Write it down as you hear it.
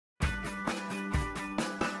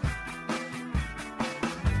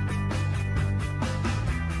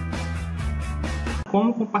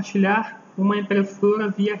como compartilhar uma impressora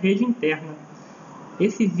via rede interna.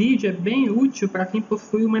 Esse vídeo é bem útil para quem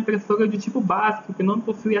possui uma impressora de tipo básico, que não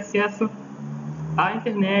possui acesso à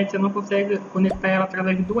internet, não consegue conectar ela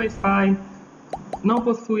através do Wi-Fi, não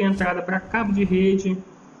possui entrada para cabo de rede.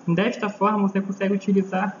 Desta forma, você consegue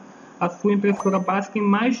utilizar a sua impressora básica em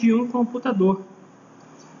mais de um computador.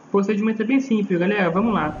 O procedimento é bem simples, galera.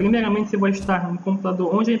 Vamos lá. Primeiramente, você vai estar no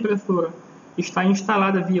computador onde a impressora está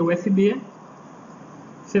instalada via USB.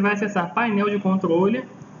 Você vai acessar Painel de Controle,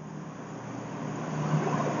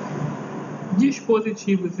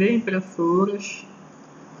 Dispositivos e Impressoras.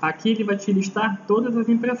 Aqui ele vai te listar todas as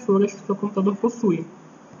impressoras que o seu computador possui.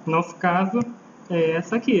 No nosso caso, é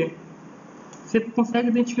essa aqui. Você consegue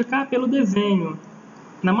identificar pelo desenho.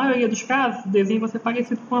 Na maioria dos casos, o desenho vai ser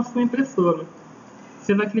parecido com a sua impressora.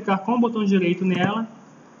 Você vai clicar com o botão direito nela,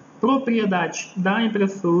 propriedades da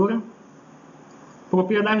impressora,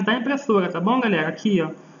 tá bom, galera? Aqui, ó,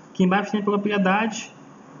 aqui embaixo tem propriedades,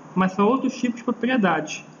 mas são outros tipos de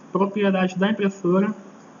propriedades. Propriedades da impressora.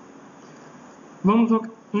 Vamos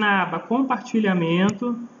na aba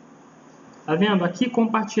Compartilhamento. Tá vendo? Aqui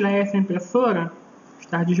compartilhar essa impressora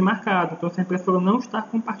está desmarcado, então essa impressora não está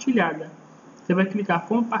compartilhada. Você vai clicar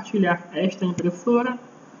compartilhar esta impressora.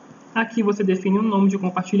 Aqui você define um nome de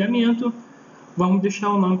compartilhamento. Vamos deixar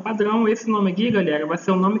o nome padrão. Esse nome aqui, galera, vai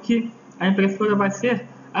ser o nome que a impressora vai ser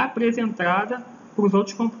apresentada para os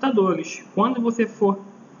outros computadores. Quando você for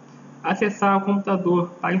acessar o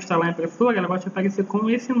computador para instalar a impressora, ela vai te aparecer com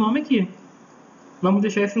esse nome aqui. Vamos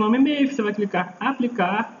deixar esse nome mesmo. Você vai clicar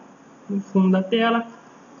aplicar no fundo da tela.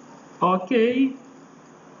 Ok.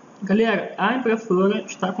 Galera, a impressora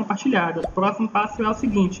está compartilhada. O próximo passo é o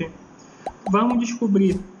seguinte. Vamos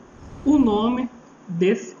descobrir o nome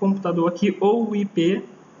desse computador aqui, ou o IP,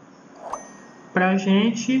 para a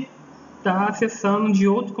gente estar acessando de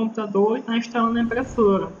outro computador e estar instalando a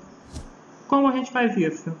impressora. Como a gente faz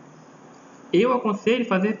isso? Eu aconselho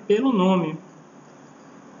fazer pelo nome,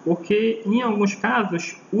 porque em alguns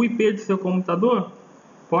casos o IP do seu computador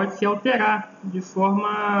pode se alterar de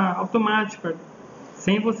forma automática,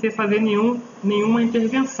 sem você fazer nenhuma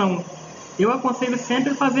intervenção. Eu aconselho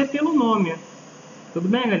sempre fazer pelo nome. Tudo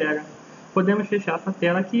bem, galera? Podemos fechar essa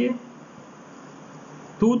tela aqui.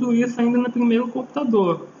 Tudo isso ainda no primeiro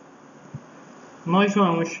computador. Nós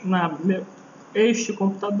vamos na este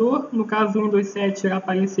computador. No caso, o Windows 7 irá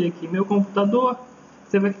aparecer aqui meu computador.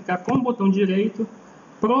 Você vai clicar com o botão direito,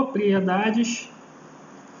 propriedades.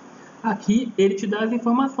 Aqui ele te dá as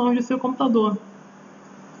informações do seu computador.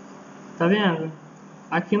 Tá vendo?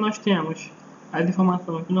 Aqui nós temos as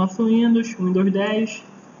informações do nosso Windows 10.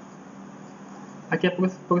 Aqui é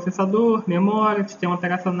processador, memória, sistema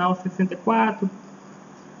operacional 64.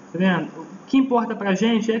 Tá vendo? O que importa pra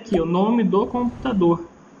gente é aqui o nome do computador.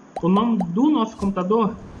 O nome do nosso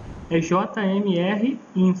computador é JMR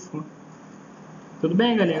Info. Tudo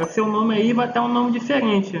bem, galera? Seu nome aí vai estar um nome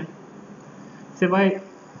diferente. Você vai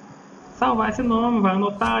salvar esse nome, vai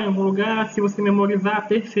anotar em algum lugar. Se você memorizar,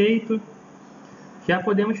 perfeito. Já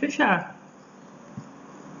podemos fechar.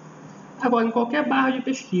 Agora, em qualquer barra de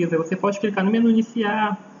pesquisa, você pode clicar no menu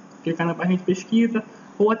Iniciar, clicar na barra de pesquisa,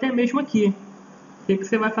 ou até mesmo aqui. O que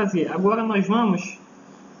você vai fazer? Agora nós vamos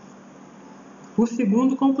para o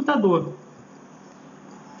segundo computador.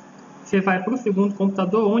 Você vai para o segundo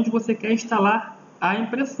computador onde você quer instalar a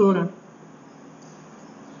impressora.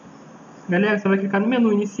 Galera, você vai clicar no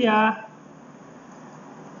menu Iniciar,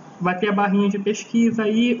 vai ter a barrinha de pesquisa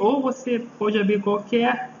aí, ou você pode abrir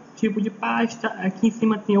qualquer tipo de pasta. Aqui em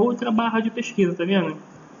cima tem outra barra de pesquisa, tá vendo?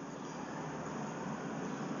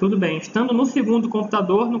 Tudo bem, estando no segundo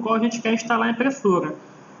computador no qual a gente quer instalar a impressora,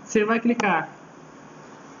 você vai clicar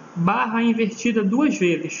barra invertida duas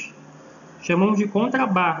vezes, chamamos de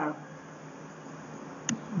contrabarra.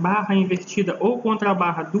 Barra invertida ou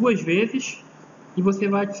contrabarra duas vezes, e você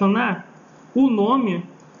vai adicionar o nome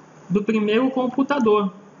do primeiro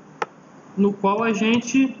computador no qual a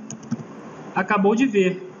gente acabou de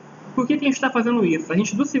ver. Por que a gente está fazendo isso? A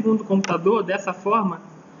gente do segundo computador, dessa forma,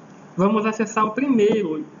 vamos acessar o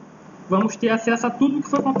primeiro. Vamos ter acesso a tudo que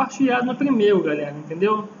foi compartilhado no primeiro, galera,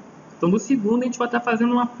 entendeu? Então do segundo a gente vai estar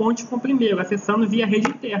fazendo uma ponte com o primeiro, acessando via rede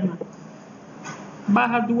interna.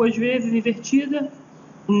 Barra duas vezes invertida,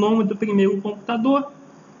 o nome do primeiro computador,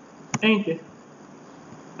 Enter.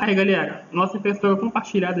 Aí, galera, nossa impressora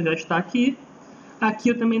compartilhada já está aqui. Aqui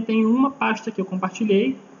eu também tenho uma pasta que eu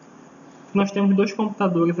compartilhei. Nós temos dois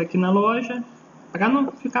computadores aqui na loja. Para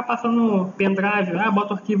não ficar passando pendrive,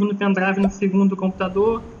 bota o arquivo no pendrive no segundo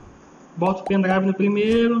computador, bota o pendrive no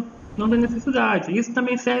primeiro, não tem necessidade. Isso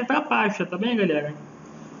também serve para a pasta, tá bem, galera?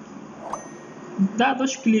 Dá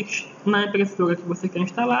 2 cliques na impressora que você quer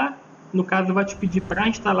instalar. No caso, vai te pedir para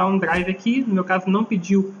instalar um drive aqui. No meu caso, não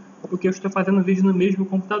pediu, porque eu estou fazendo vídeo no mesmo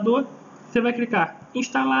computador. Você vai clicar em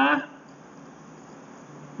instalar,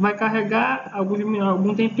 vai carregar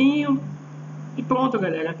algum tempinho e pronto,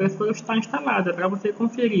 galera. A impressora está instalada. Para você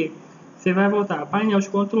conferir, você vai voltar painel de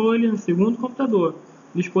controle no segundo computador,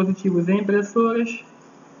 dispositivos e impressoras.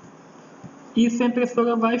 E sua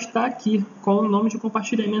impressora vai estar aqui com o nome de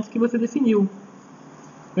compartilhamento que você definiu.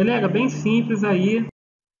 Galera, bem simples aí.